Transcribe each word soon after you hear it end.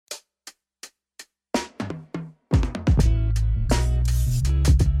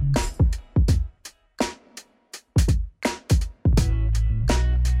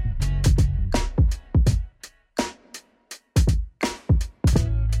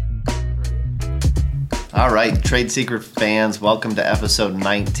All right, Trade Secret fans, welcome to episode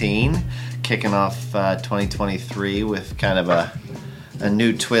 19, kicking off 2023 with kind of a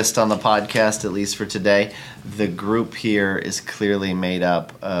new twist on the podcast, at least for today. The group here is clearly made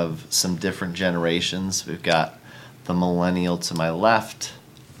up of some different generations. We've got the millennial to my left,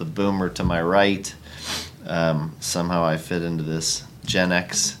 the boomer to my right. Somehow I fit into this Gen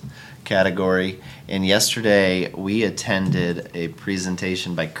X category. And yesterday we attended a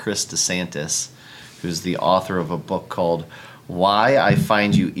presentation by Chris DeSantis, who's the author of a book called Why I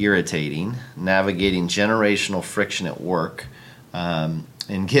Find You Irritating, Navigating Generational Friction at Work. And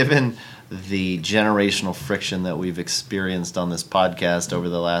given the generational friction that we've experienced on this podcast over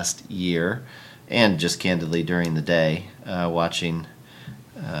the last year, and just candidly during the day, watching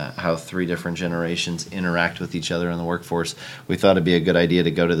how three different generations interact with each other in the workforce, we thought it'd be a good idea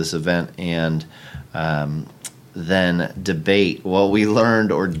to go to this event and then debate what we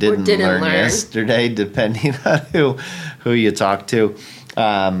learned or didn't learn yesterday, depending on who you talk to.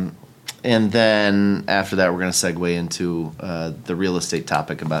 And then after that, we're going to segue into the real estate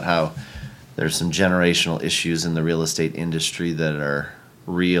topic about how there's some generational issues in the real estate industry that are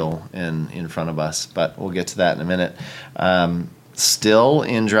real and in front of us. But we'll get to that in a minute. Still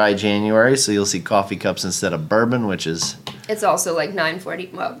in dry January, so you'll see coffee cups instead of bourbon, which is... It's also like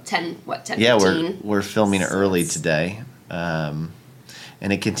 9:40, well, 10, 10, yeah, 15. we're filming early today. And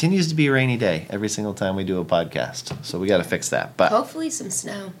it continues to be a rainy day every single time we do a podcast. So we got to fix that. But hopefully some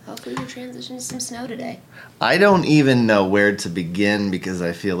snow. Hopefully we'll transition to some snow today. I don't even know where to begin because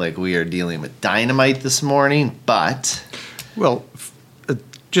I feel like we are dealing with dynamite this morning, but... Well,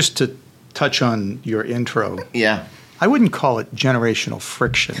 just to touch on your intro. Yeah. I wouldn't call it generational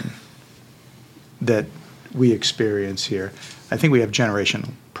friction that we experience here. I think we have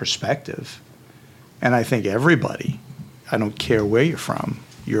generational perspective. And I think everybody, I don't care where you're from,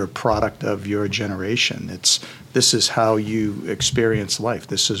 you're a product of your generation. This is how you experience life.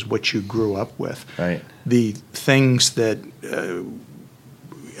 This is what you grew up with. Right. The things that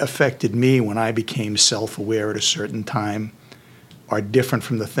affected me when I became self-aware at a certain time are different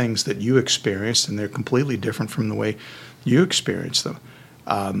from the things that you experienced, and they're completely different from the way you experienced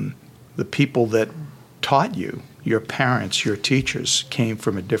them. The people that taught you, your parents, your teachers, came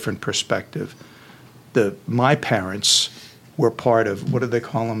from a different perspective. My parents were part of, what do they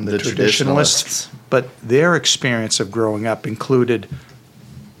call them? The traditionalists. But their experience of growing up included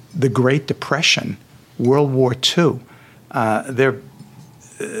the Great Depression, World War II.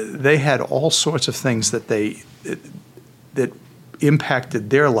 They had all sorts of things that that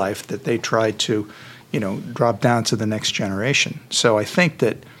impacted their life that they tried to, drop down to the next generation. So I think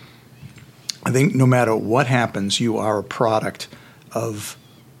no matter what happens, you are a product of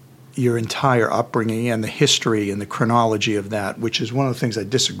your entire upbringing and the history and the chronology of that, which is one of the things I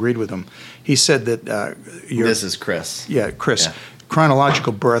disagreed with him. He said that this is Chris. Yeah, Chris. Yeah.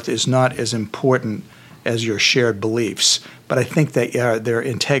 Chronological birth is not as important as your shared beliefs, but I think they're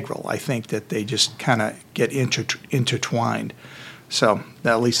integral. I think that they just kind of get intertwined. So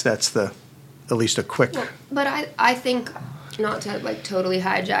at least that's a quick. Well, but I think, not to totally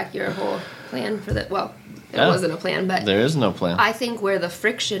hijack your whole plan for that. Well, it wasn't a plan, but there is no plan. I think where the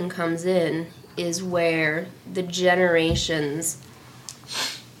friction comes in is where the generations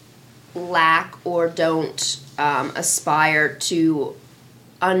lack or don't aspire to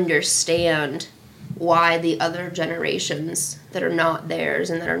understand why the other generations that are not theirs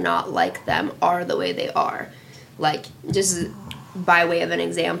and that are not like them are the way they are. Just by way of an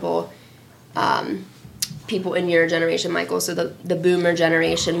example, people in your generation, Michael, so the boomer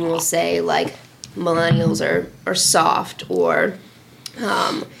generation will say, millennials are soft or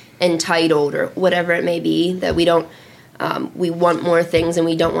entitled or whatever it may be, that we don't, we want more things and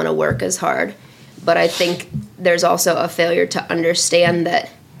we don't want to work as hard. But I think there's also a failure to understand that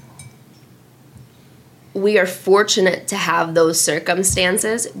we are fortunate to have those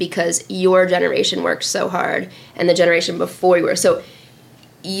circumstances because your generation worked so hard and the generation before you were. So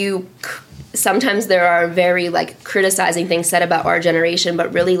sometimes there are very criticizing things said about our generation,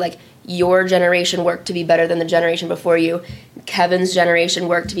 but really your generation worked to be better than the generation before you. Kevin's generation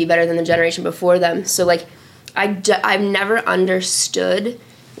worked to be better than the generation before them. So I've never understood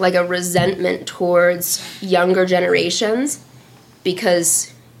a resentment towards younger generations,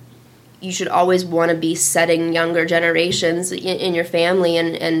 because you should always want to be setting younger generations in your family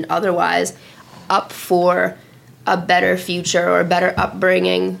and otherwise up for a better future or a better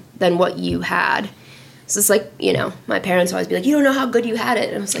upbringing than what you had. So it's my parents always be like, you don't know how good you had it.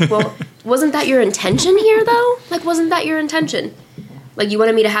 And I was like, well, wasn't that your intention here, though? Wasn't that your intention? Like, you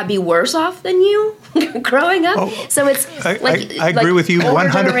wanted me to be worse off than you growing up? Oh, so it's I agree with you older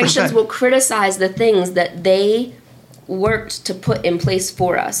 100%. generations will criticize the things that they worked to put in place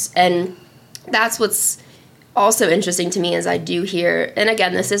for us. And that's what's also interesting to me as I do hear, and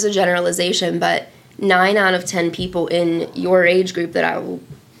again, this is a generalization, but 9 out of 10 people in your age group that I will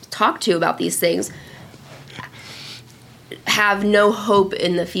talk to about these things have no hope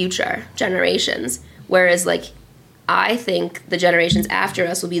in the future generations. Whereas, like, I think the generations after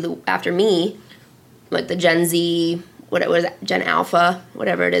us will be after me, like the Gen Z, what is it, Gen Alpha,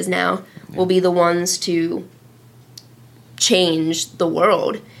 whatever it is now, will be the ones to change the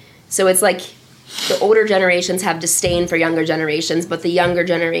world. So it's like the older generations have disdain for younger generations, but the younger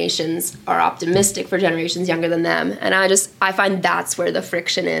generations are optimistic for generations younger than them. And I find that's where the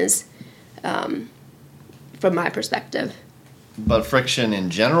friction is, from my perspective. But friction in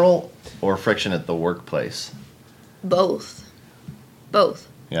general or friction at the workplace? Both.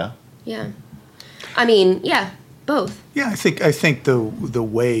 Yeah? Yeah. I mean, yeah, both. Yeah, I think the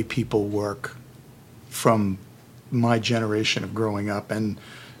way people work from my generation of growing up, and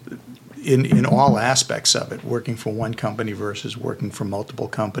in all aspects of it, working for one company versus working for multiple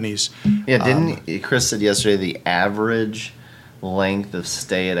companies. Yeah, Chris said yesterday the average length of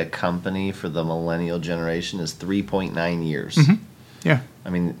stay at a company for the millennial generation is 3.9 years. Mm-hmm. Yeah. I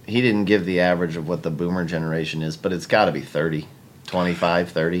mean, he didn't give the average of what the boomer generation is, but it's got to be 30,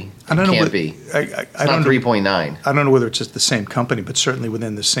 25, 30. I don't know. Can't be. It's not 3.9. I don't know whether it's just the same company, but certainly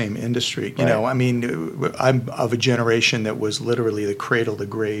within the same industry. You know, I mean, I'm of a generation that was literally the cradle to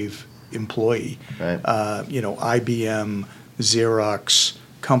grave employee. Right. You know, IBM, Xerox,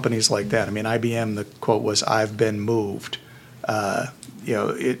 companies like that. I mean, IBM, the quote was, "I've been moved." You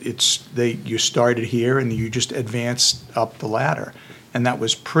know, you started here and you just advanced up the ladder, and that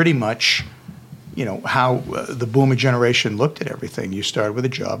was pretty much, you know, how the boomer generation looked at everything. You started with a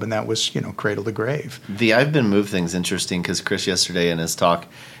job, and that was, you know, cradle to grave. The I've been moved thing's interesting because Chris yesterday in his talk,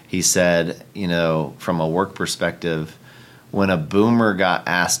 he said, you know, from a work perspective, when a boomer got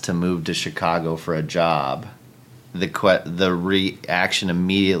asked to move to Chicago for a job, the reaction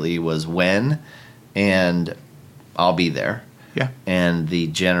immediately was when, and I'll be there. Yeah. And the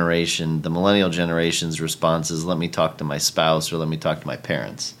millennial generation's response is, let me talk to my spouse or let me talk to my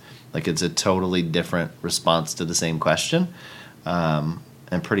parents. Like, it's a totally different response to the same question, and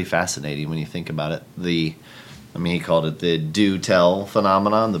pretty fascinating when you think about it. He called it the do-tell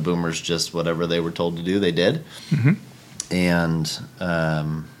phenomenon. The boomers just, whatever they were told to do, they did. Mm-hmm. And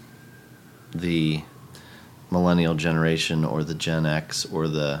the millennial generation or the Gen X or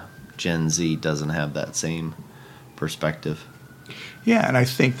the Gen Z doesn't have that same perspective. Yeah, and I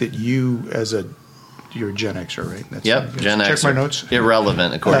think that you're a Gen Xer, right? Yep, Gen Xer. Check my notes.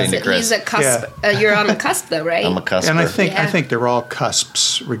 Irrelevant, according to Chris. He's a cusp. You're on the cusp, though, right? I'm a cusper. And I think they're all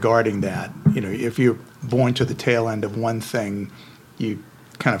cusps regarding that. You know, if you're born to the tail end of one thing, you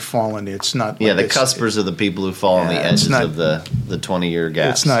kind of fall into it's not. Yeah, the cuspers are the people who fall on the edges of the 20-year gap.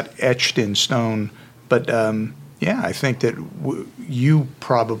 It's not etched in stone, but I think that you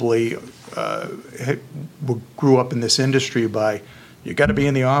probably grew up in this industry by, you got to be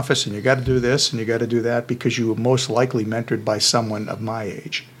in the office and you got to do this and you got to do that because you were most likely mentored by someone of my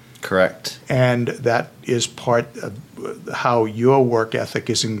age. Correct. And that is part of how your work ethic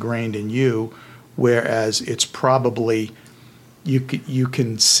is ingrained in you, whereas it's probably you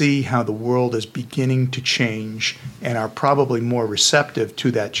can see how the world is beginning to change and are probably more receptive to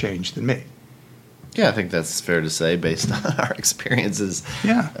that change than me. Yeah, I think that's fair to say based on our experiences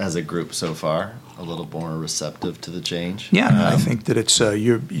as a group so far. A little more receptive to the change. Yeah, I think that it's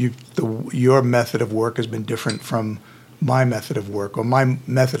your method of work has been different from my method of work, or my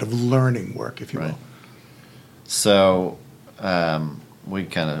method of learning work, if you will. So we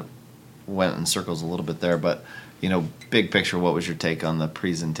kind of went in circles a little bit there, but you know, big picture, what was your take on the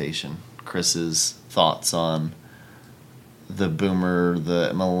presentation? Chris's thoughts on the boomer,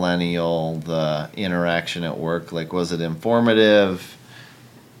 the millennial, the interaction at work. Like, was it informative?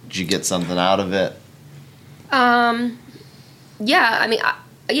 Did you get something out of it? Yeah, I mean,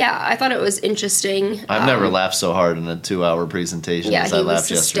 I thought it was interesting. I've never laughed so hard in a 2-hour presentation as I laughed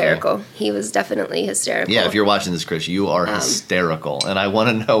hysterical. yesterday. He was definitely hysterical. Yeah, if you're watching this, Chris, you are hysterical. And I want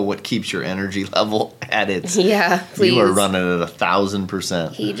to know what keeps your energy level at its... Yeah, please. You are running at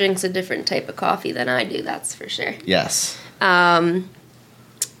 1,000%. He drinks a different type of coffee than I do, that's for sure. Yes. I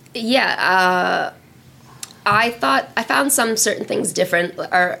found some certain things different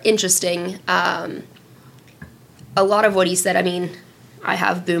or interesting. A lot of what he said, I mean, I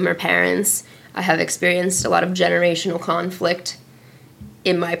have boomer parents. I have experienced a lot of generational conflict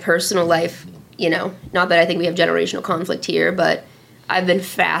in my personal life. You know, not that I think we have generational conflict here, but I've been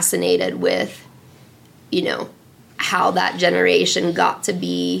fascinated with, you know, how that generation got to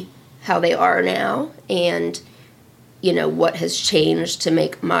be how they are now, and, you know, what has changed to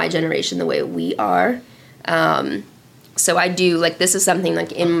make my generation the way we are. So I do, like, this is something,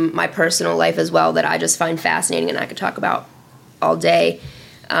 like, in my personal life as well that I just find fascinating and I could talk about all day.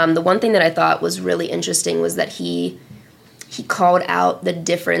 The one thing that I thought was really interesting was that he called out the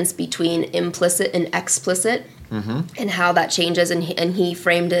difference between implicit and explicit, and how that changes, and he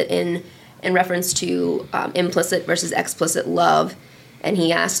framed it in reference to implicit versus explicit love. And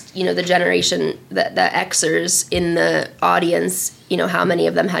he asked, you know, the generation, the Xers in the audience, you know, how many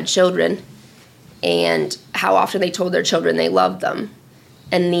of them had children and how often they told their children they loved them.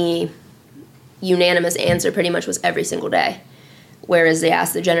 And the unanimous answer pretty much was every single day. Whereas they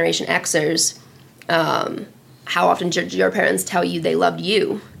asked the Generation Xers, how often did your parents tell you they loved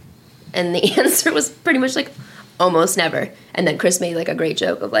you? And the answer was pretty much like almost never. And then Chris made like a great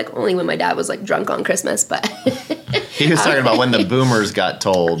joke of like only when my dad was like drunk on Christmas, but he was talking about when the boomers got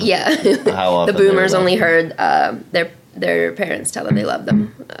told. Yeah, how often the boomers only heard their parents tell them they loved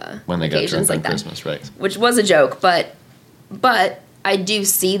them when they got drunk like on that. Christmas, right? Which was a joke, but I do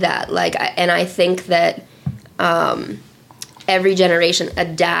see that, like, and I think that every generation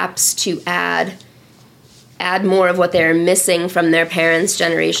adapts to add more of what they're missing from their parents'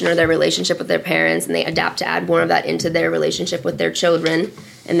 generation or their relationship with their parents, and they adapt to add more of that into their relationship with their children,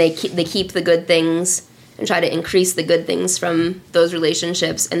 and they keep the good things and try to increase the good things from those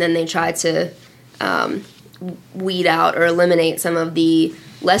relationships, and then they try to weed out or eliminate some of the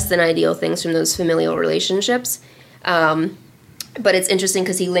less than ideal things from those familial relationships. But it's interesting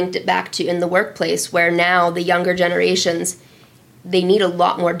because he linked it back to in the workplace, where now the younger generations, they need a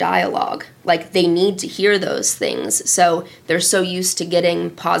lot more dialogue. Like, they need to hear those things. So they're so used to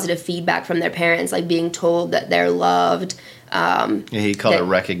getting positive feedback from their parents, like being told that they're loved. He called it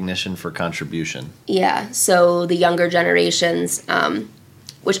recognition for contribution. Yeah, so the younger generations,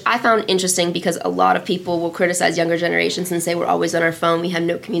 which I found interesting because a lot of people will criticize younger generations and say we're always on our phone, we have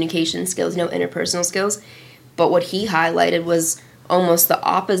no communication skills, no interpersonal skills. But what he highlighted was almost the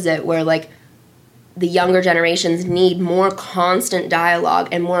opposite, where like the younger generations need more constant dialogue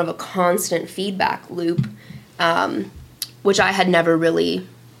and more of a constant feedback loop, which I had never really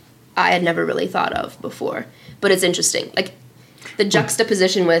thought of before. But it's interesting, like the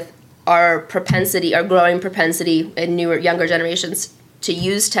juxtaposition with our growing propensity in younger generations to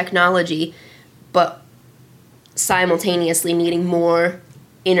use technology, but simultaneously needing more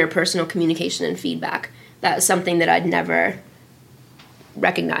interpersonal communication and feedback. That's something that I'd never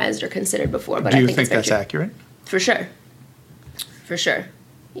recognized or considered before. But Do you think think that's accurate? For sure.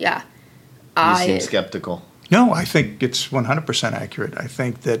 Yeah. You seem skeptical. No, I think it's 100% accurate. I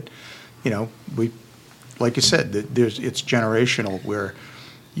think that, you know, like you said, it's generational, where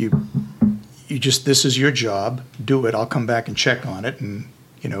you just, this is your job, do it, I'll come back and check on it, and,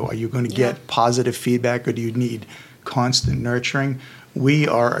 you know, are you going to get positive feedback, or do you need constant nurturing? We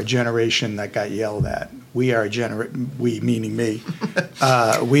are a generation that got yelled at. We meaning me.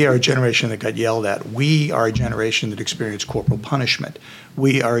 We are a generation that got yelled at. We are a generation that experienced corporal punishment.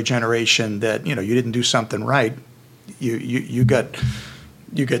 We are a generation that, you know, you didn't do something right, you got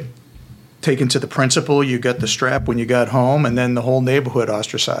taken to the principal, you got the strap when you got home, and then the whole neighborhood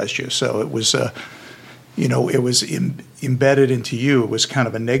ostracized you. So it was, it was embedded into you. It was kind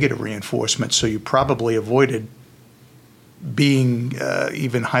of a negative reinforcement. So you probably avoided being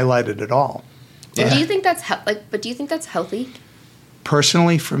even highlighted at all. Yeah. Do you think that's do you think that's healthy?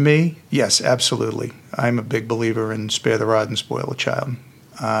 Personally, for me, yes, absolutely. I'm a big believer in spare the rod and spoil the child.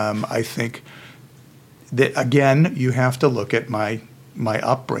 I think that, again, you have to look at my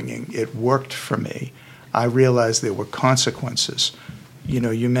upbringing. It worked for me. I realized there were consequences. You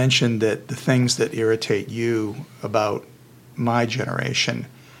know, you mentioned that the things that irritate you about my generation,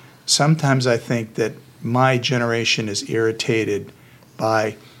 sometimes I think that my generation is irritated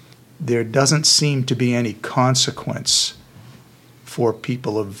by there doesn't seem to be any consequence for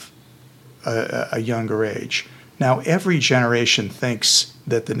people of a younger age. Now, every generation thinks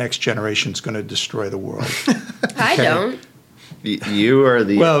that the next generation is going to destroy the world. I don't. You are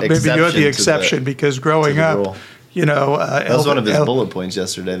the well, exception. Maybe you're the exception because growing up, rule. You know, that was one of his bullet points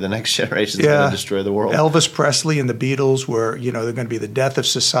yesterday. The next generation is going to destroy the world. Elvis Presley and the Beatles were, you know, they're going to be the death of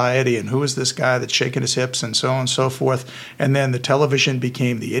society. And who is this guy that's shaking his hips and so on and so forth? And then the television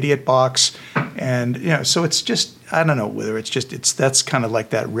became the idiot box, and you know, so it's just, I don't know whether that's kind of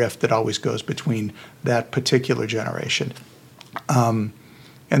like that rift that always goes between that particular generation, and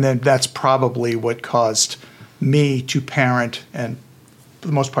then that's probably what caused me to parent, and for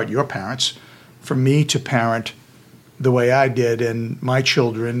the most part, your parents, for me to parent the way I did, and my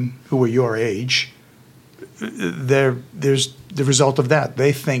children, who are your age, there's the result of that.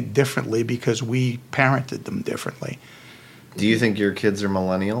 They think differently because we parented them differently. Do you think your kids are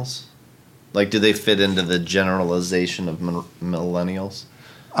millennials? Like, do they fit into the generalization of millennials?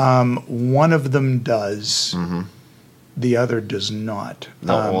 One of them does. Mm-hmm. The other does not.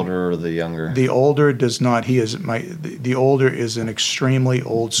 The older or the younger? The older does not. The older is an extremely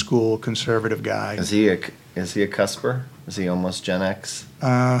old school conservative guy. Is he a cusper? Is he almost Gen X?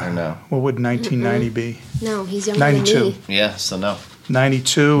 Or no? What would 1990 be? No, he's younger 92. than me. Yeah, so no.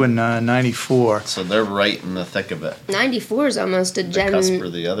 92 and 94. So they're right in the thick of it. 94 is almost a The Gen. cusper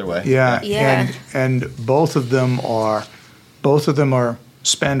the other way. Yeah, Yeah. And both of them are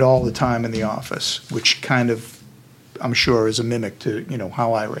spend all the time in the office, which kind of, I'm sure, is a mimic to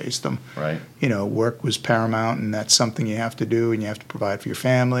how I raised them. Right. Work was paramount, and that's something you have to do, and you have to provide for your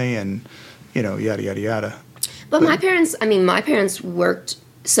family, and yada yada yada. But my parents worked.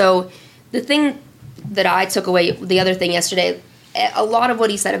 So the thing that I took away, the other thing yesterday, a lot of what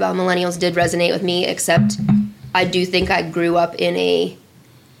he said about millennials did resonate with me, except I do think I grew up in a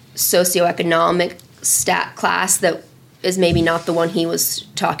socioeconomic stat class that is maybe not the one he was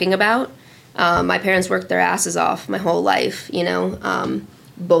talking about. My parents worked their asses off my whole life,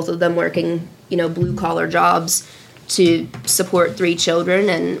 both of them working, blue-collar jobs to support 3 children.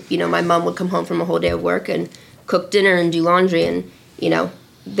 And, my mom would come home from a whole day of work and cook dinner and do laundry. And,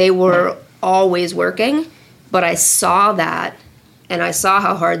 they were always working. But I saw that, and I saw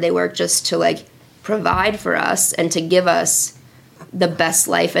how hard they worked just to, provide for us and to give us the best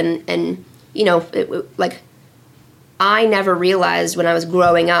life. And I never realized when I was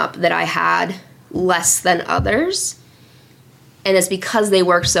growing up that I had less than others. And it's because they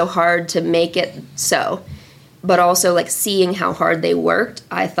worked so hard to make it so. But also, seeing how hard they worked,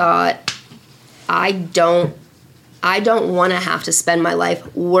 I thought, I don't want to have to spend my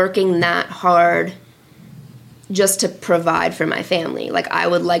life working that hard just to provide for my family. I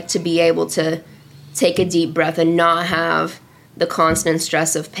would like to be able to take a deep breath and not have the constant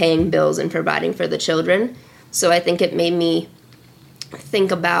stress of paying bills and providing for the children. So I think it made me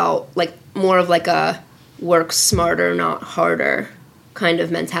think about more of a work smarter, not harder kind of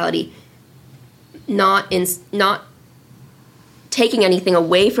mentality. Not taking anything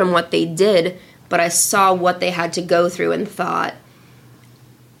away from what they did, but I saw what they had to go through and thought,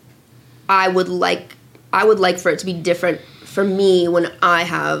 I would like for it to be different for me when I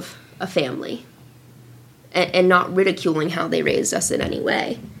have a family, and not ridiculing how they raised us in any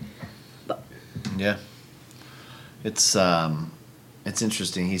way. But. Yeah. It's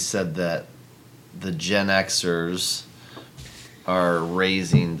interesting. He said that the Gen Xers are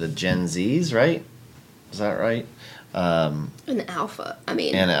raising the Gen Zs, right? Is that right? An alpha.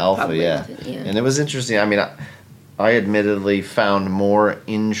 And alpha, yeah. And it was interesting. I admittedly found more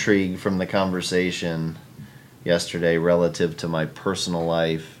intrigue from the conversation yesterday relative to my personal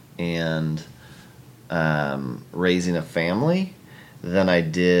life and raising a family than I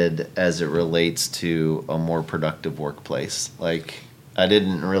did as it relates to a more productive workplace. I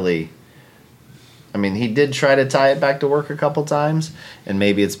didn't really... he did try to tie it back to work a couple times, and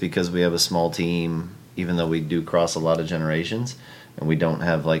maybe it's because we have a small team, even though we do cross a lot of generations, and we don't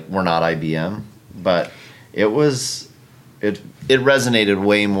have, we're not IBM, but it resonated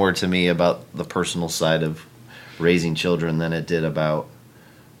way more to me about the personal side of raising children than it did about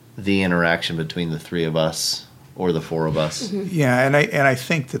the interaction between the 3 of us or the 4 of us. Mm-hmm. Yeah, and I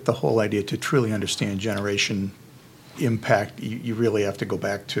think that the whole idea to truly understand generation impact, you really have to go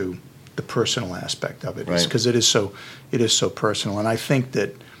back to the personal aspect of it, because it is so personal. And I think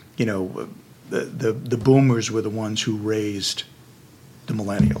that the boomers were the ones who raised the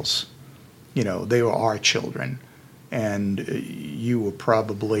millennials. They were our children, and you were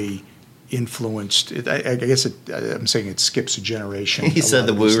probably influenced. I guess I'm saying it skips a generation. He said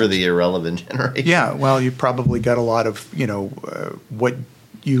that we were the irrelevant generation. Yeah, well, you probably got a lot of what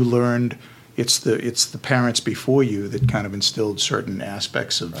you learned. It's the parents before you that kind of instilled certain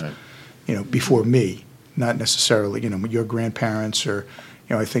aspects of, before me, not necessarily your grandparents or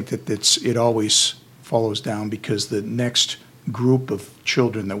I think that it always follows down because the next group of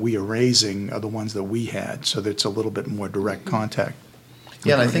children that we are raising are the ones that we had, so that's a little bit more direct contact.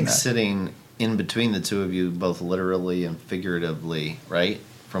 Yeah, and I think sitting in between the 2 of you, both literally and figuratively, right,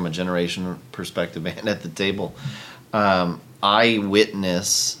 from a generation perspective and at the table, I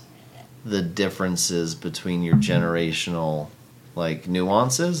witness the differences between your generational,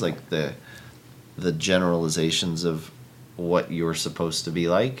 nuances, the generalizations of what you're supposed to be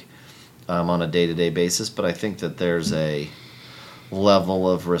like on a day-to-day basis. But I think that there's a level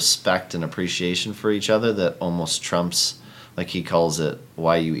of respect and appreciation for each other that almost trumps, like he calls it,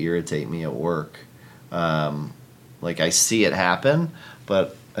 why you irritate me at work. Like I see it happen,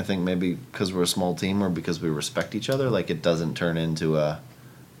 but I think maybe because we're a small team or because we respect each other, like it doesn't turn into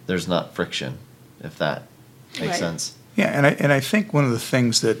there's not friction, if that makes sense. Yeah, and I think one of the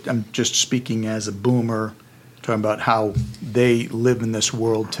things that I'm just speaking as a boomer, talking about how they live in this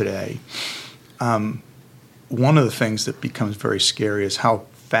world today, one of the things that becomes very scary is how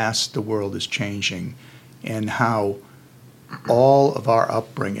fast the world is changing and how all of our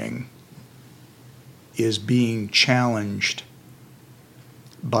upbringing is being challenged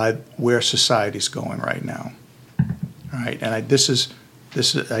by where society's going right now. All right, and this is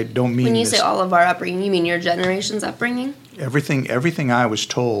I don't mean when you this, say all of our upbringing, you mean your generation's upbringing? everything I was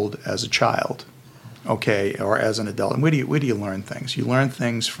told as a child, okay, or as an adult. And where do you learn things? You learn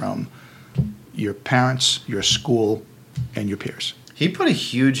things from your parents, your school, and your peers. He put a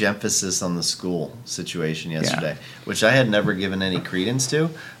huge emphasis on the school situation yesterday, which I had never given any credence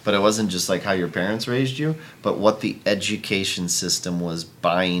to, but it wasn't just like how your parents raised you, but what the education system was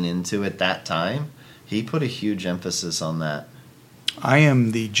buying into at that time. He put a huge emphasis on that. I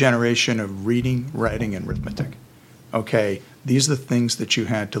am the generation of reading, writing, and arithmetic. Okay, these are the things that you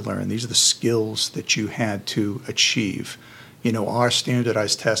had to learn. These are the skills that you had to achieve. You know, our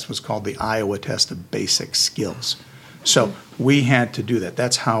standardized test was called the Iowa Test of Basic Skills. So we had to do that.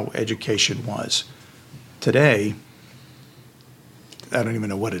 That's how education was. Today, I don't even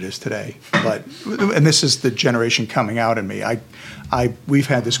know what it is today, but, and this is the generation coming out in me. We've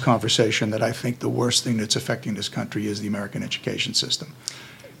had this conversation that I think the worst thing that's affecting this country is the American education system.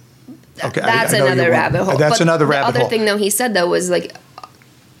 Okay, That's I know another rabbit hole. That's But another rabbit hole. The other thing, though, he said, though, was like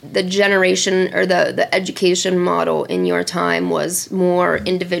the generation or the education model in your time was more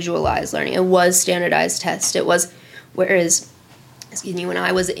individualized learning. It was standardized tests. It was, whereas, when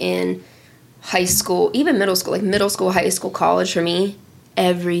I was in high school, even middle school, like middle school, high school, college, for me,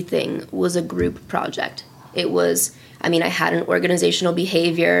 everything was a group project. It was, I had an organizational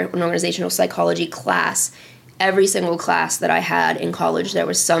behavior, an organizational psychology class. Every single class that I had in college, there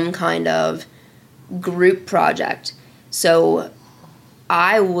was some kind of group project. So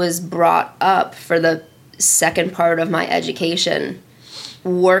I was brought up for the second part of my education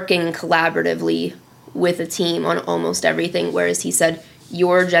working collaboratively with a team on almost everything, whereas he said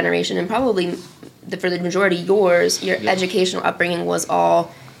your generation, and probably for the majority yours, your educational upbringing was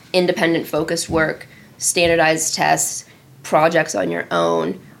all independent focused work, standardized tests, projects on your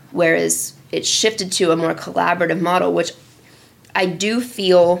own, whereas it shifted to a more collaborative model, which I do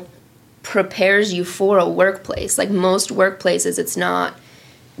feel prepares you for a workplace. Like most workplaces, it's not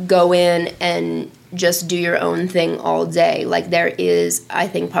go in and just do your own thing all day. Like there is, I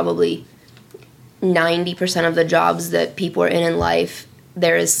think, probably 90% of the jobs that people are in life,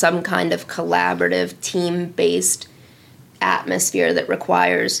 there is some kind of collaborative, team-based atmosphere that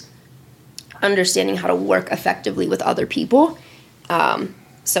requires understanding how to work effectively with other people.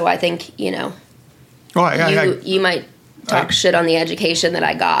 So I think, you might talk shit on the education that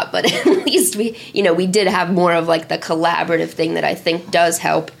I got, but at least we did have more of like the collaborative thing that I think does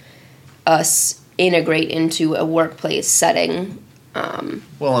help us integrate into a workplace setting.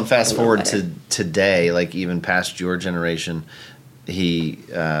 Well, and fast forward to today, like even past your generation, he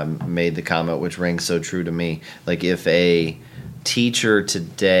made the comment which rings so true to me. Like if a teacher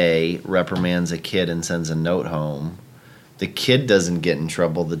today reprimands a kid and sends a note home, the kid doesn't get in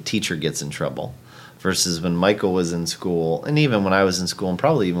trouble, the teacher gets in trouble. Versus when Michael was in school, and even when I was in school, and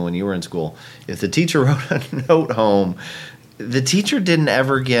probably even when you were in school, if the teacher wrote a note home, the teacher didn't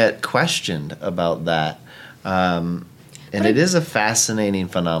ever get questioned about that. And it is a fascinating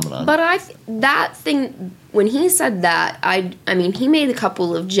phenomenon. But that thing, when he said that, he made a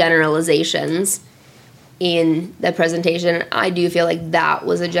couple of generalizations in the presentation. I do feel like that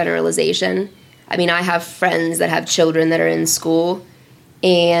was a generalization. I have friends that have children that are in school,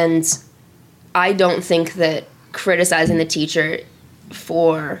 and I don't think that criticizing the teacher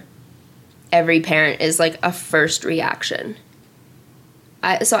for every parent is like a first reaction.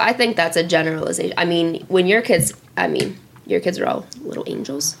 So I think that's a generalization. When your kids are all little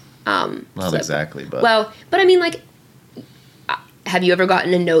angels. Not exactly, but... Well, but have you ever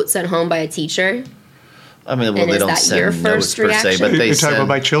gotten a note sent home by a teacher? They don't send notes per se, but You're talking about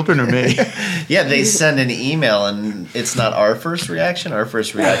my children or me? Yeah, they send an email, and it's not our first reaction. Our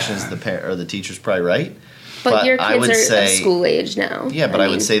first reaction is the teacher's probably right. But your kids are of school age now. Yeah, but I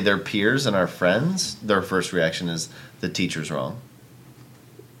would say their peers and our friends, their first reaction is the teacher's wrong,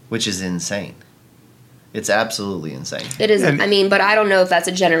 which is insane. It's absolutely insane. It is. But I don't know if that's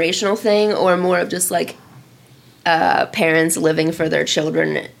a generational thing or more of just like parents living for their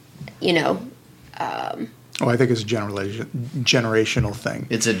children, you know. I think it's a generational thing.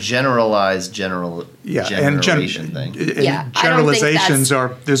 It's a generalized generation thing. And generalizations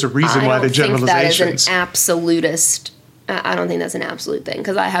are, there's a reason why they're generalizations. I don't think that's an absolute thing,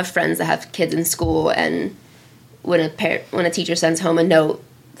 because I have friends that have kids in school, and when a teacher sends home a note,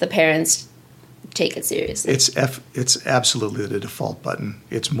 the parents take it seriously. It's absolutely the default button.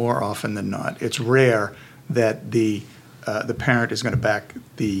 It's more often than not. It's rare that the parent is going to back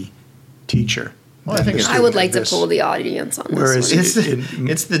the teacher. Well, I would like to pull the audience on this one.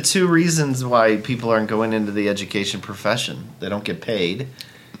 It's the two reasons why people aren't going into the education profession. They don't get paid,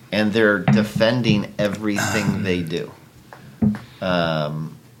 and they're defending everything they do,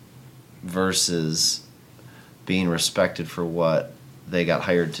 versus being respected for what they got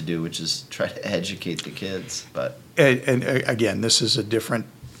hired to do, which is try to educate the kids. But and again, this is a different,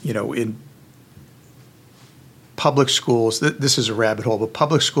 in public schools, this is a rabbit hole, but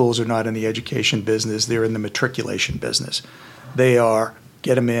public schools are not in the education business. They're in the matriculation business. They are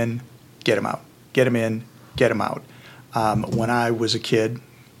get them in, get them out, get them in, get them out. When I was a kid,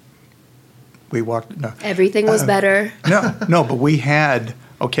 we walked. No, everything was better. No, but we had,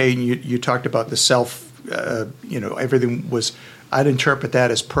 you talked about the self, everything was, I'd interpret that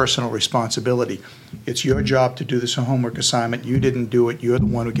as personal responsibility. It's your job to do this homework assignment. You didn't do it. You're the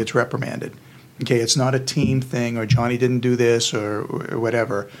one who gets reprimanded. Okay, it's not a team thing, or Johnny didn't do this, or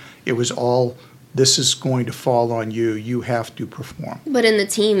whatever. It was all, this is going to fall on you. You have to perform. But in the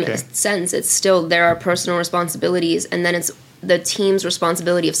team sense, it's still, there are personal responsibilities, and then it's the team's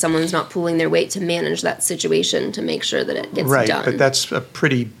responsibility if someone's not pulling their weight to manage that situation to make sure that it gets done. Right, but that's a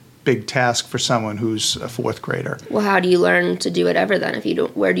pretty big task for someone who's a fourth grader. Well, how do you learn to do it ever then? If you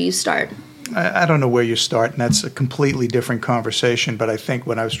don't, where do you start? I don't know where you start, and that's a completely different conversation, but I think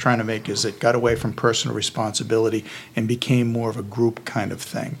what I was trying to make is it got away from personal responsibility and became more of a group kind of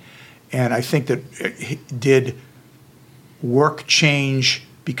thing. And I think that did work change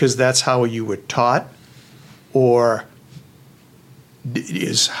because that's how you were taught, or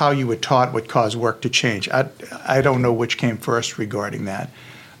is how you were taught what caused work to change? I don't know which came first regarding that.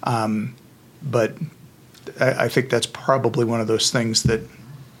 But I think that's probably one of those things that,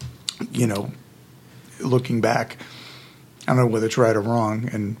 looking back, I don't know whether it's right or wrong,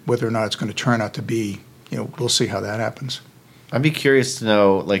 and whether or not it's going to turn out to be, we'll see how that happens. I'd be curious to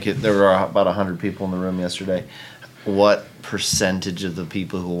know, there were about 100 people in the room yesterday, what percentage of the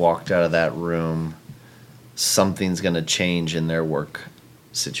people who walked out of that room, something's going to change in their work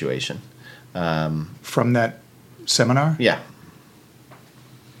situation. From that seminar? Yeah.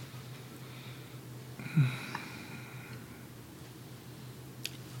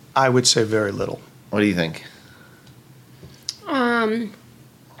 I would say very little. What do you think?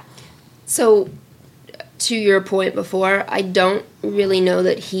 So, to your point before, I don't really know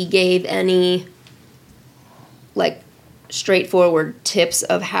that he gave any, straightforward tips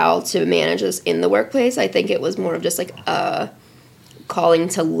of how to manage this in the workplace. I think it was more of just, calling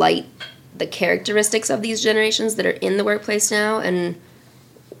to light the characteristics of these generations that are in the workplace now and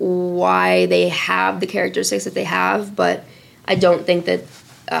why they have the characteristics that they have, but I don't think that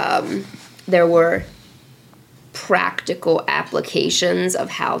there were practical applications of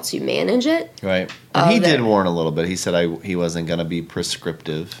how to manage it. Right. And he did warn a little bit. He said he wasn't going to be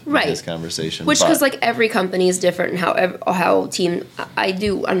prescriptive in this conversation. Which, because every company is different, and how team, I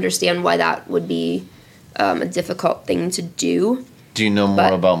do understand why that would be a difficult thing to do. Do you know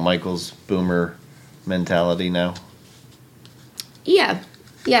more about Michael's boomer mentality now? Yeah,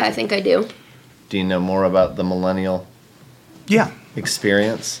 I think I do. Do you know more about the millennial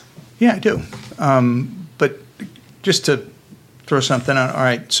experience? Yeah, I do. But just to throw something out, all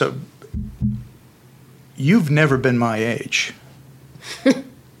right, so you've never been my age.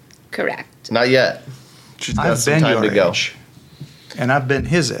 Correct. Not yet. She's got some time to go. And I've been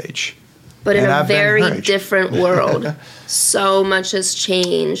his age. But in a very different world. So much has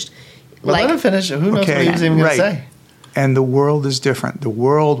changed. Well, let him finish. Who knows what he was even going to say? And the world is different. The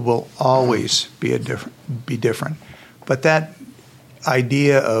world will always be different. But that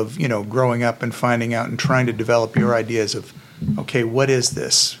idea of, growing up and finding out and trying to develop your ideas of, okay, what is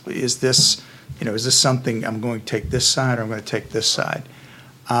this? Is this something I'm going to take this side or I'm going to take this side?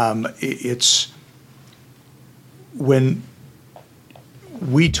 It's when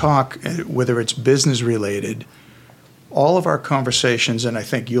we talk, whether it's business related, all of our conversations, and I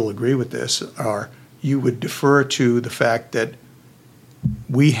think you'll agree with this, are you would defer to the fact that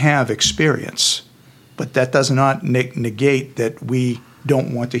we have experience, but that does not negate that we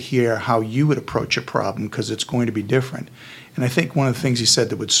don't want to hear how you would approach a problem because it's going to be different. And I think one of the things he said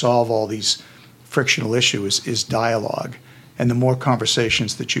that would solve all these frictional issue is dialogue, and the more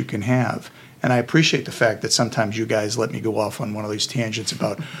conversations that you can have. And I appreciate the fact that sometimes you guys let me go off on one of these tangents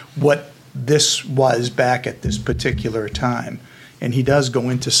about what this was back at this particular time. And he does go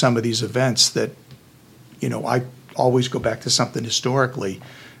into some of these events that, I always go back to something historically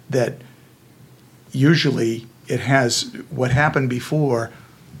that usually it has what happened before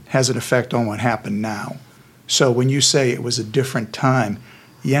has an effect on what happened now. So when you say it was a different time,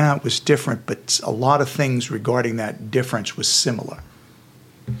 yeah, it was different, but a lot of things regarding that difference was similar.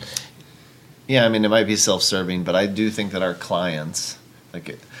 Yeah, I mean, it might be self-serving, but I do think that our clients, I've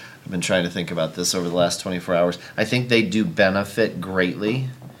been trying to think about this over the last 24 hours, I think they do benefit greatly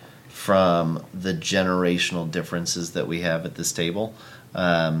from the generational differences that we have at this table.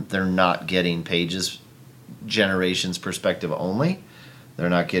 They're not getting Paige's generation's perspective only. They're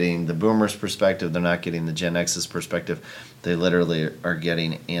not getting the boomers' perspective. They're not getting the Gen X's perspective. They literally are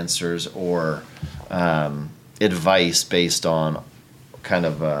getting answers or advice based on kind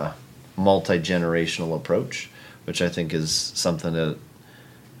of a multi-generational approach, which I think is something that,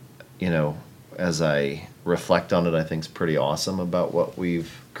 as I reflect on it, I think is pretty awesome about what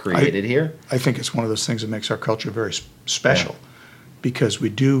we've created here. I think it's one of those things that makes our culture very special because we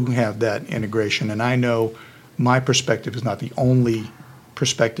do have that integration. And I know my perspective is not the only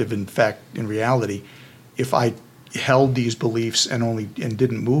perspective. In fact, in reality, if I held these beliefs and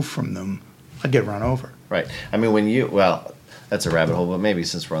didn't move from them, I'd get run over. Right. I mean, that's a rabbit hole, but maybe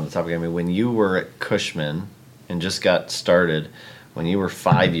since we're on the topic, I mean, when you were at Cushman and just got started, when you were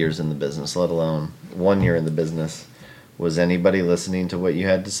 5 years in the business, let alone 1 year in the business, was anybody listening to what you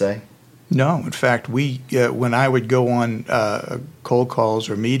had to say? No. In fact, when I would go on cold calls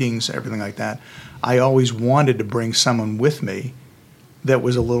or meetings, everything like that, I always wanted to bring someone with me that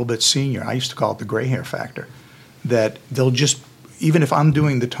was a little bit senior. I used to call it the gray hair factor, that they'll just, even if I'm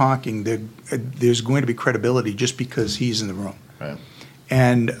doing the talking, there's going to be credibility just because he's in the room. Right.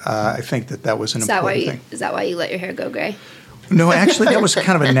 And I think that was an important thing. Is that why you let your hair go gray? No, actually, that was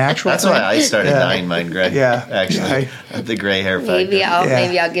kind of a natural That's thing. why I started dyeing mine gray. Yeah. Actually, the gray hair factor. Maybe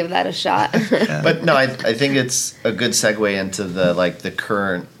I'll give that a shot. But no, I think it's a good segue into the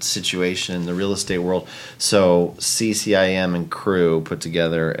current situation in the real estate world. So CCIM and Crew put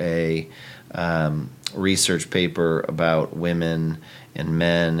together a research paper about women and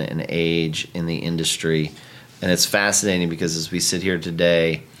men and age in the industry. And it's fascinating because as we sit here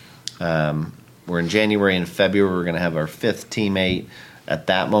today, we're in January and February. We're going to have our fifth teammate. At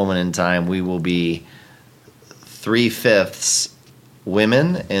that moment in time, we will be 3/5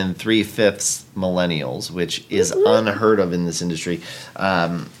 women and 3/5 millennials, which is unheard of in this industry.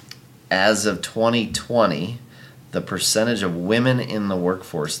 As of 2020, the percentage of women in the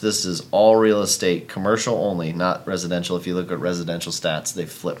workforce, this is all real estate, commercial only, not residential. If you look at residential stats, they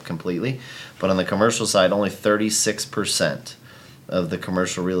flip completely. But on the commercial side, only 36% of the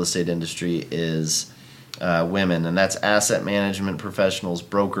commercial real estate industry is women, and that's asset management professionals,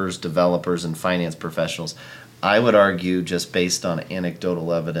 brokers, developers, and finance professionals. I would argue, just based on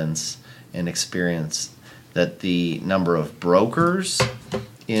anecdotal evidence and experience, that the number of brokers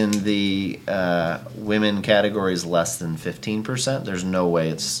in the women category is less than 15%. There's no way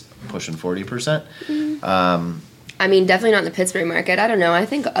it's pushing 40%. I mean, definitely not in the Pittsburgh market. I don't know. I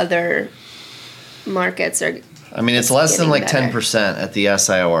think other markets are... I mean, it's less than like better. 10% at the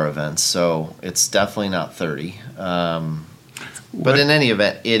SIR events, so it's definitely not 30. But in any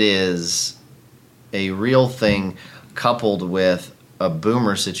event, it is a real thing coupled with a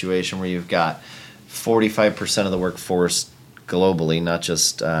boomer situation where you've got 45% of the workforce globally, not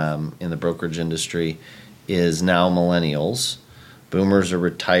just in the brokerage industry, is now millennials. Boomers are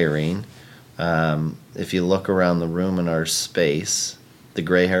retiring. If you look around the room in our space, the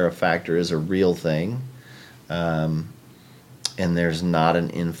gray hair factor is a real thing. And there's not an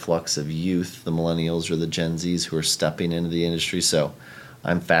influx of youth, the millennials or the Gen Zs, who are stepping into the industry. So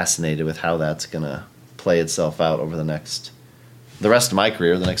I'm fascinated with how that's going to play itself out over the rest of my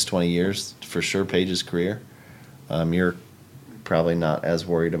career, the next 20 years, for sure, Paige's career. You're probably not as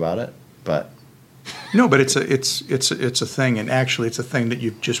worried about it, but... No, but it's a thing, and actually it's a thing that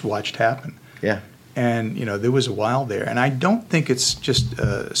you've just watched happen. Yeah. And, there was a while there, and I don't think it's just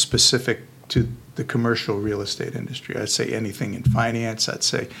specific to the commercial real estate industry. I'd say anything in finance. I'd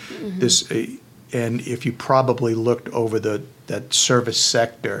say this, and if you probably looked over that service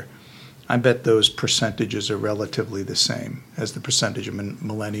sector, I bet those percentages are relatively the same as the percentage of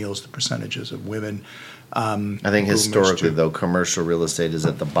millennials, the percentages of women. I think historically, though, commercial real estate is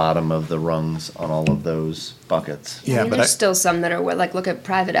at the bottom of the rungs on all of those buckets. Yeah, but there's still some that are like, look at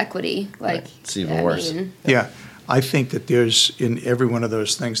private equity. Like, it's even worse. Yeah. I think that there's, in every one of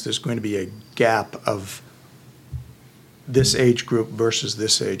those things, there's going to be a gap of this age group versus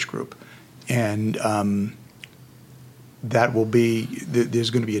this age group. And that will be,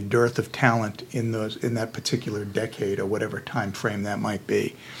 there's going to be a dearth of talent in that particular decade or whatever time frame that might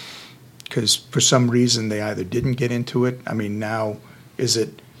be. Because for some reason they either didn't get into it. I mean, now, is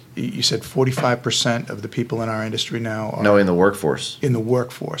it, you said 45% of the people in our industry now are... No, in the workforce. In the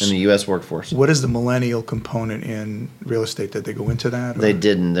workforce. In the U.S. workforce. What is the millennial component in real estate? Did they go into that? Or? They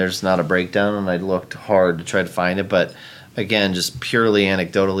didn't. There's not a breakdown, and I looked hard to try to find it. But again, just purely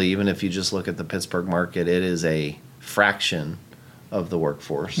anecdotally, even if you just look at the Pittsburgh market, it is a fraction of the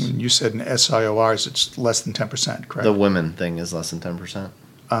workforce. You said in SIORs it's less than 10%, correct? The women thing is less than 10%.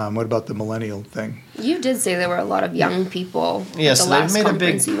 What about the millennial thing? You did say there were a lot of young people. Yeah, at the so they've last made a big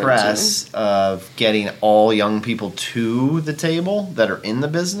conference you went press of getting all young people to the table that are in the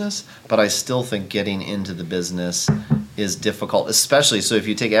business, but I still think getting into the business is difficult, especially so if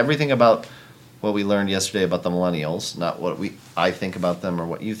you take everything about what we learned yesterday about the millennials, not what I think about them or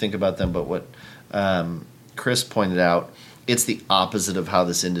what you think about them, but what Chris pointed out, it's the opposite of how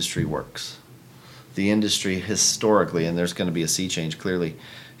this industry works. The industry historically, and there's going to be a sea change clearly,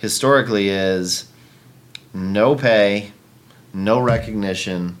 historically is no pay, no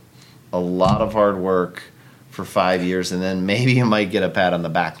recognition, a lot of hard work for 5 years, and then maybe you might get a pat on the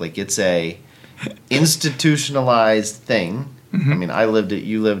back. Like, it's a institutionalized thing. Mm-hmm. I mean, I lived it,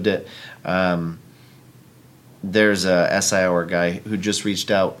 you lived it. There's a SIOR guy who just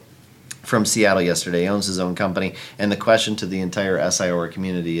reached out from Seattle yesterday. He owns his own company, and the question to the entire SIOR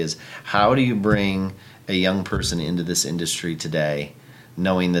community is, how do you bring a young person into this industry today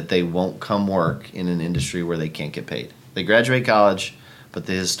knowing that they won't come work in an industry where they can't get paid? They graduate college, but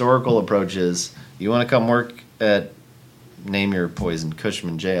the historical approach is, you want to come work at, name your poison,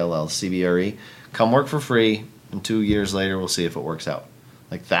 Cushman, JLL, CBRE, come work for free, and 2 years later we'll see if it works out.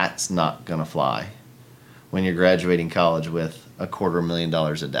 Like, that's not going to fly when you're graduating college with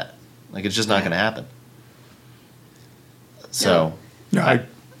 $250,000 of debt. Like, it's just not going to happen. So,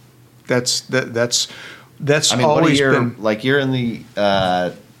 that's I mean, always what are your, been, like, you're in the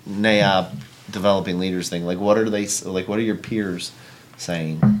NAIOP developing leaders thing. Like, what are they? Like, what are your peers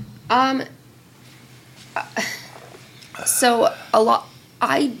saying? So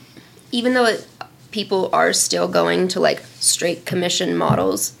even though people are still going to like straight commission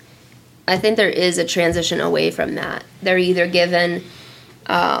models, I think there is a transition away from that. They're either given,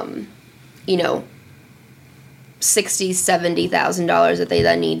 $60,000-$70,000 that they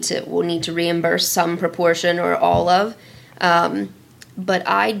then will need to reimburse some proportion or all of. But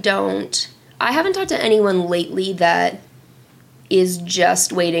I haven't talked to anyone lately that is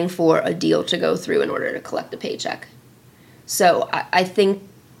just waiting for a deal to go through in order to collect a paycheck. So I think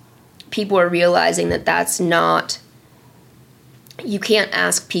people are realizing that that's not, you can't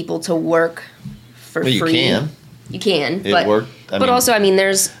ask people to work for free. You can, but also, I mean,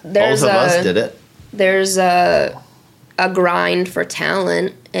 there's both of us did it. There's a grind for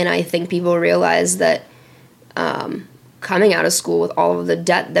talent, and I think people realize that coming out of school with all of the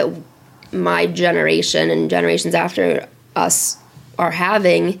debt that my generation and generations after us are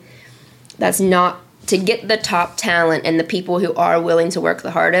having, that's not, to get the top talent and the people who are willing to work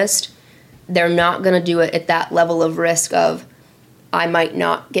the hardest, they're not going to do it at that level of risk of, I might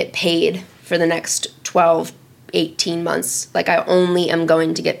not get paid for the next 12, 18 months. Like, I'm only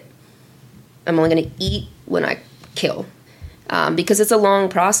going to eat when I kill, because it's a long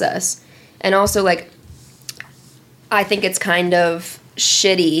process. And also, like, I think it's kind of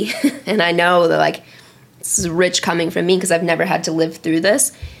shitty, and I know that, like, this is rich coming from me because I've never had to live through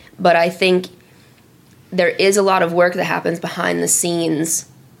this, but I think there is a lot of work that happens behind the scenes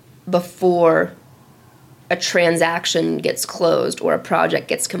before a transaction gets closed or a project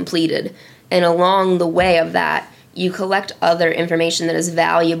gets completed. And along the way of that, you collect other information that is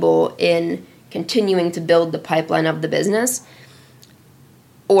valuable in continuing to build the pipeline of the business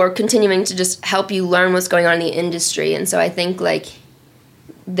or continuing to just help you learn what's going on in the industry. And so I think, like,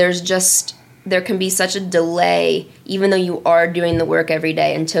 there can be such a delay, even though you are doing the work every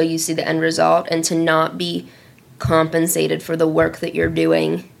day, until you see the end result, and to not be compensated for the work that you're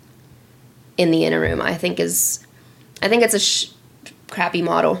doing in the interim, I think it's a crappy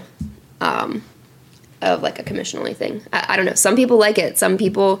model of like a commission-only thing. I don't know. Some people like it. Some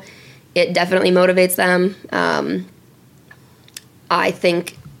people, it definitely motivates them. I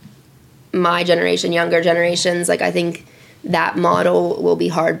think my generation, younger generations, like, I think that model will be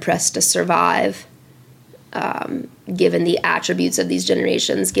hard-pressed to survive, given the attributes of these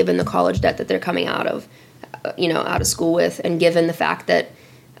generations, given the college debt that they're coming out of school with, and given the fact that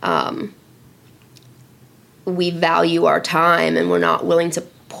we value our time and we're not willing to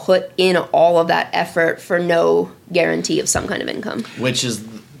put in all of that effort for no guarantee of some kind of income. Which is,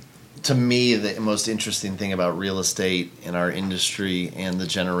 to me, the most interesting thing about real estate in our industry and the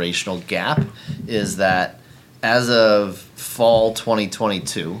generational gap is that as of fall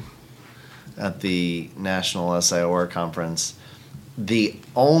 2022 at the National SIOR conference, the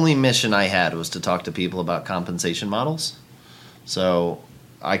only mission I had was to talk to people about compensation models. So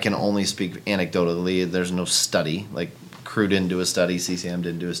I can only speak anecdotally. There's no study. Like, Crew didn't do a study, CCM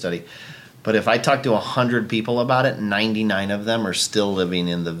didn't do a study. But if I talk to 100 people about it, 99 of them are still living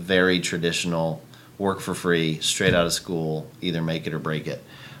in the very traditional work for free, straight out of school, either make it or break it.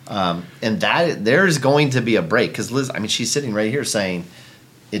 And that there's going to be a break, because Liz, I mean, she's sitting right here saying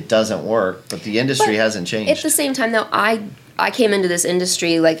it doesn't work, but the industry hasn't changed. At the same time, though, I came into this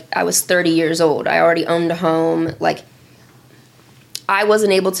industry like I was 30 years old. I already owned a home. Like, I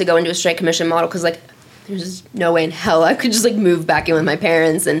wasn't able to go into a straight commission model because, like, there's no way in hell I could just, like, move back in with my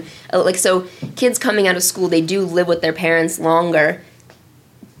parents. And, like, so kids coming out of school, they do live with their parents longer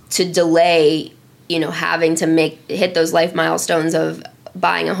to delay, you know, having to hit those life milestones of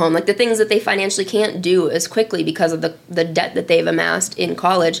buying a home. Like, the things that they financially can't do as quickly because of the debt that they've amassed in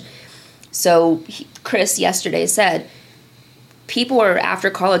college. So Chris yesterday said people after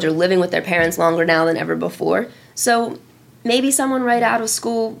college are living with their parents longer now than ever before. So maybe someone right out of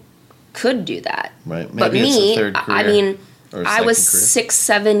school could do that. Right. Maybe but it's me, a third career, I mean, or a I was second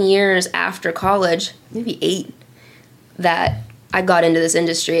career. 6-7 years after college, maybe 8, that I got into this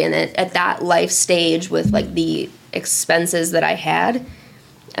industry. And at that life stage with, like, the expenses that I had,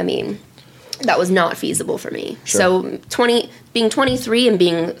 I mean, that was not feasible for me. Sure. So being 23 and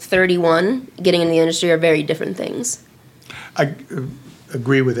being 31, getting in the industry are very different things. I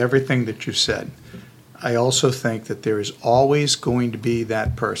agree with everything that you said. I also think that there is always going to be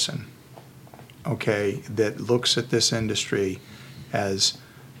that person, okay, that looks at this industry as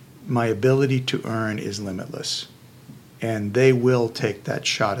my ability to earn is limitless. And they will take that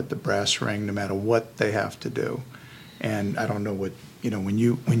shot at the brass ring no matter what they have to do. And I don't know what, you know, when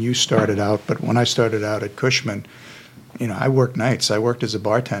you started out, but when I started out at Cushman, you know, I worked nights. I worked as a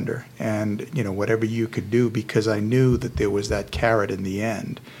bartender, and, you know, whatever you could do, because I knew that there was that carrot in the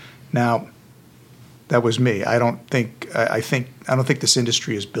end. Now, that was me. I don't think this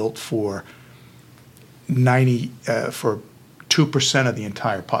industry is built for 2% of the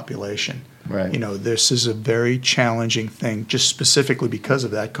entire population. Right. You know, this is a very challenging thing, just specifically because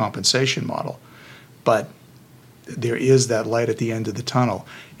of that compensation model. But there is that light at the end of the tunnel,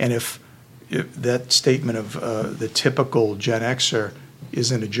 and if that statement of the typical Gen Xer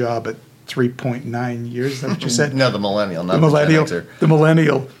is in a job at 3.9 years, is that what you said? No, the millennial, not the millennial. the Gen Xer. The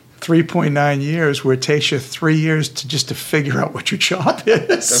millennial, 3.9 years, where it takes you 3 years to figure out what your job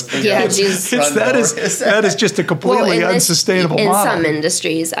is. Yeah, geez. That is just a completely unsustainable in model. some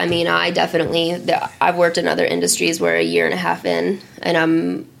industries. I mean, I've worked in other industries where a year and a half in, and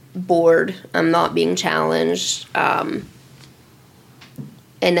I'm bored. I'm not being challenged. And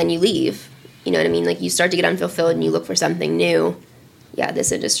then you leave. You know what I mean? Like, you start to get unfulfilled and you look for something new. Yeah,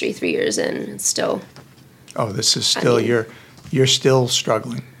 this industry, 3 years in, it's still... Oh, this is still, you're still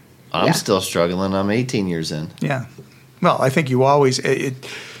struggling. I'm still struggling. I'm 18 years in. Yeah. Well, I think you always,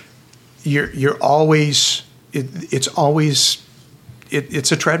 you're always, it's always,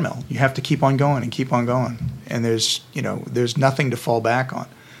 it's a treadmill. You have to keep on going and keep on going. And there's nothing to fall back on.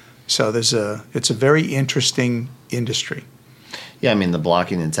 So it's a very interesting industry. Yeah, I mean, the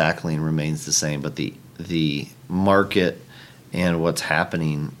blocking and tackling remains the same, but the market and what's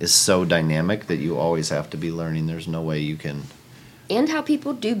happening is so dynamic that you always have to be learning. There's no way you can... And how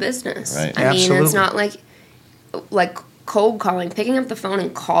people do business. Right. I mean, Absolutely. it's not like cold calling, picking up the phone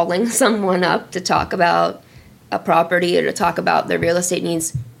and calling someone up to talk about a property or to talk about their real estate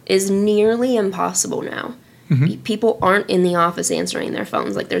needs is nearly impossible now. Mm-hmm. People aren't in the office answering their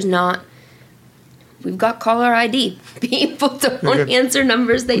phones. Like, there's not... We've got caller ID. People don't answer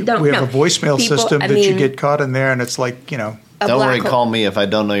numbers they don't know. We have a voicemail system you get caught in there, and it's like, you know... Don't worry, call me. If I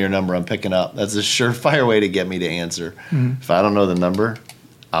don't know your number, I'm picking up. That's a surefire way to get me to answer. Mm-hmm. If I don't know the number,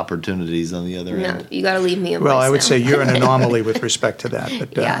 opportunities on the other end. No, you got to leave me a voicemail. Well, I would say you're an anomaly with respect to that.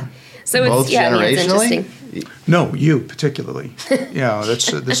 But, yeah. So both it's generationally? interesting. No, you particularly.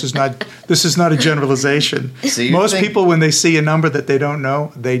 This is not a generalization. So most people, when they see a number that they don't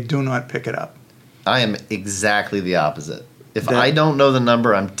know, they do not pick it up. I am exactly the opposite. If I don't know the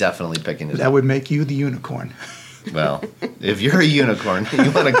number, I'm definitely picking it up. That would make you the unicorn. Well, if you're a unicorn, you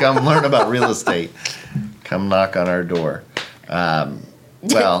want to come learn about real estate, come knock on our door.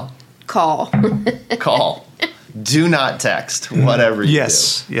 Well, call. Do not text, whatever you do.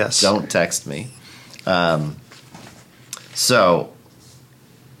 Yes. Don't text me. So,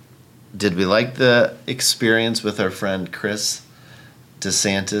 did we like the experience with our friend Chris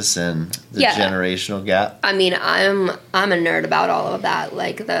DeSantis and the generational gap? I mean, I'm a nerd about all of that.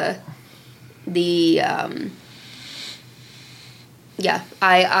 Like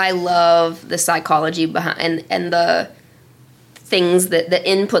I love the psychology behind and the things that the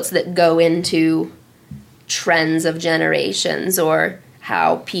inputs that go into trends of generations, or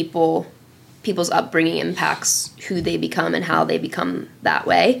how people's upbringing impacts who they become and how they become that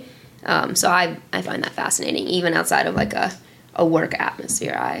way. So I find that fascinating, even outside of like a work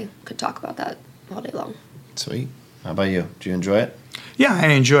atmosphere. I could talk about that all day long. Sweet. How about you? Did you enjoy it? Yeah, I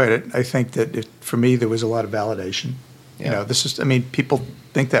enjoyed it. I think that for me, there was a lot of validation. Yeah. People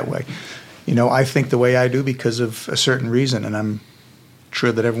think that way. I think the way I do because of a certain reason, and I'm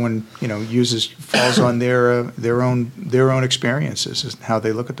sure that everyone, falls on their own experiences and how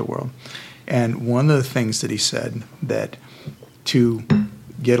they look at the world. And one of the things that he said, that to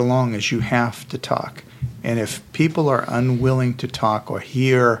get along is you have to talk. And if people are unwilling to talk or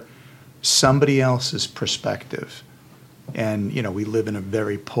hear somebody else's perspective, and, we live in a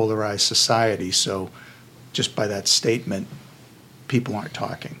very polarized society, so just by that statement, people aren't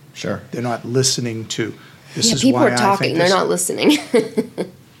talking. Sure. They're not listening to, this is people why are talking, they're not listening.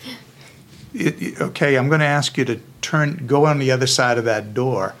 Okay, I'm going to ask you to go on the other side of that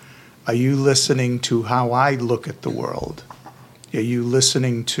door. Are you listening to how I look at the world? Are you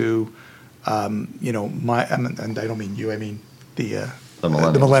listening to, and I don't mean you, I mean the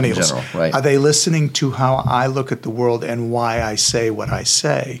millennials. In general, right. Are they listening to how I look at the world and why I say what I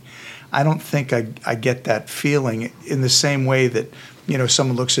say? I don't think I get that feeling in the same way that,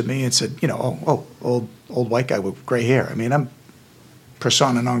 someone looks at me and said, old white guy with gray hair. I mean, I'm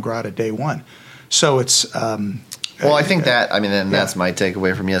persona non grata day one. So it's... well, I think that's my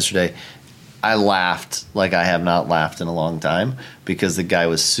takeaway from yesterday. I laughed like I have not laughed in a long time because the guy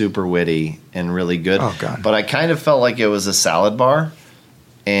was super witty and really good. Oh, God. But I kind of felt like it was a salad bar,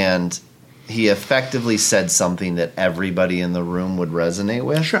 and he effectively said something that everybody in the room would resonate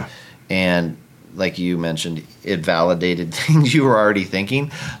with. Sure. And like you mentioned, it validated things you were already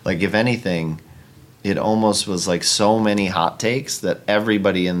thinking. Like, if anything, it almost was like so many hot takes that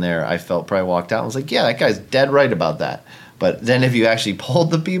everybody in there, I felt, probably walked out and was like, yeah, that guy's dead right about that. But then if you actually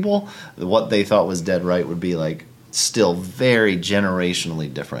polled the people, what they thought was dead right would be like still very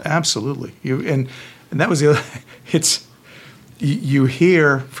generationally different. Absolutely. And that was the other, you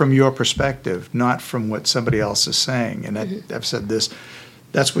hear from your perspective, not from what somebody else is saying. And I've said this,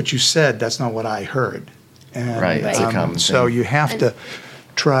 that's what you said, that's not what I heard. And, right, it's a common so thing. you have to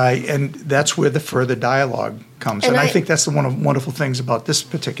try, and that's where the further dialogue comes. And I think that's one of the wonderful things about this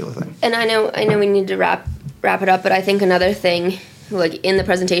particular thing. And I know we need to wrap it up, but I think another thing, like in the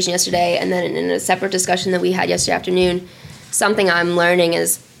presentation yesterday and then in a separate discussion that we had yesterday afternoon, something I'm learning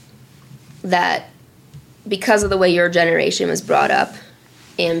is that because of the way your generation was brought up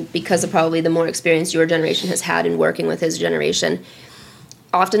and because of probably the more experience your generation has had in working with his generation,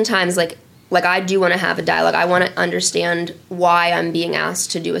 oftentimes like I do want to have a dialogue. I want to understand why I'm being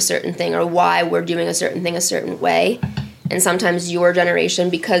asked to do a certain thing or why we're doing a certain thing a certain way. And sometimes your generation,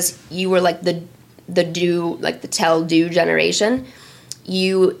 because you were like the tell-do generation,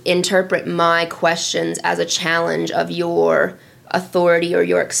 you interpret my questions as a challenge of your authority or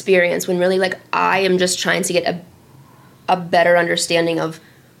your experience, when really, like, I am just trying to get a better understanding of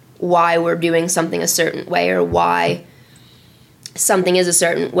why we're doing something a certain way or why something is a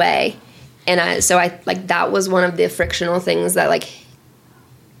certain way. And so that was one of the frictional things that, like,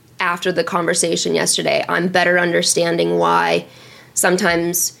 after the conversation yesterday, I'm better understanding why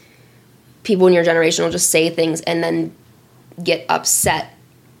sometimes people in your generation will just say things and then get upset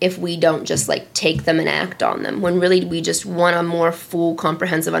if we don't just like take them and act on them, when really we just want a more full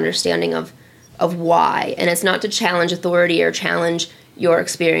comprehensive understanding of why. And it's not to challenge authority or challenge your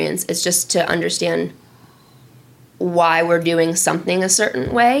experience, it's just to understand why we're doing something a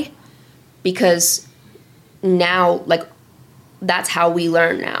certain way, because now, like, that's how we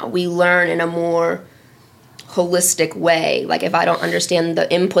learn now. We learn in a more holistic way. Like, if I don't understand the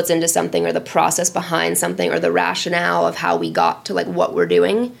inputs into something or the process behind something or the rationale of how we got to like what we're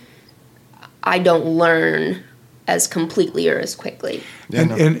doing, I don't learn as completely or as quickly. Yeah,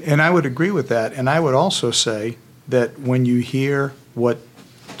 and I would agree with that. And I would also say that when you hear what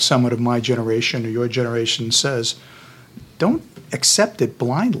someone of my generation or your generation says, don't accept it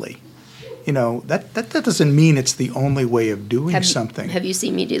blindly. that doesn't mean it's the only way of doing something. Have you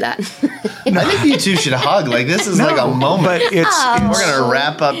seen me do that? I think you two should hug. Like, this is like a moment. But we're going to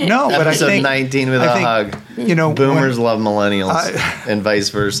wrap up episode 19 with a hug. Boomers love millennials and vice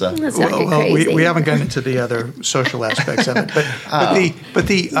versa. Let's not get crazy. We haven't gotten into the other social aspects of it. But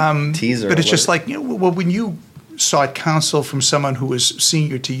teaser. But it's just like, when you sought counsel from someone who was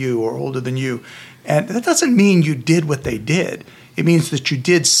senior to you or older than you, and that doesn't mean you did what they did. It means that you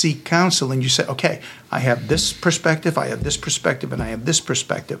did seek counsel and you said, okay, I have this perspective, I have this perspective, and I have this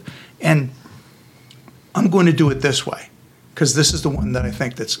perspective. And I'm going to do it this way because this is the one that I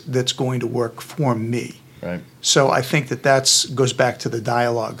think that's going to work for me. Right. So I think that goes back to the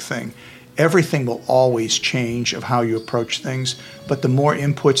dialogue thing. Everything will always change of how you approach things, but the more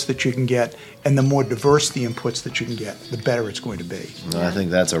inputs that you can get and the more diverse the inputs that you can get, the better it's going to be. Well, I think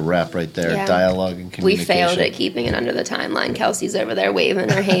that's a wrap right there. Yeah. Dialogue and communication. We failed at keeping it under the timeline. Kelsey's over there waving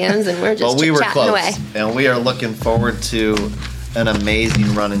her hands, and we're just we were chatting close, away. and we are looking forward to an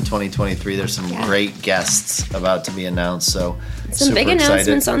amazing run in 2023. There's some great guests about to be announced, so some big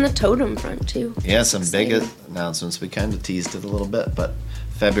announcements on the totem front too. Yeah, some big announcements. We kind of teased it a little bit, but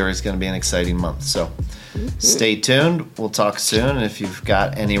February is going to be an exciting month. So stay tuned. We'll talk soon. And if you've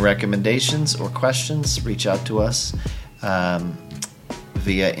got any recommendations or questions, reach out to us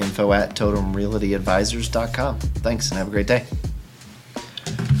via info@totemrealtyadvisors.com. Thanks and have a great day.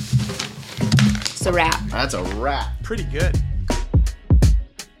 It's a wrap. That's a wrap. Pretty good.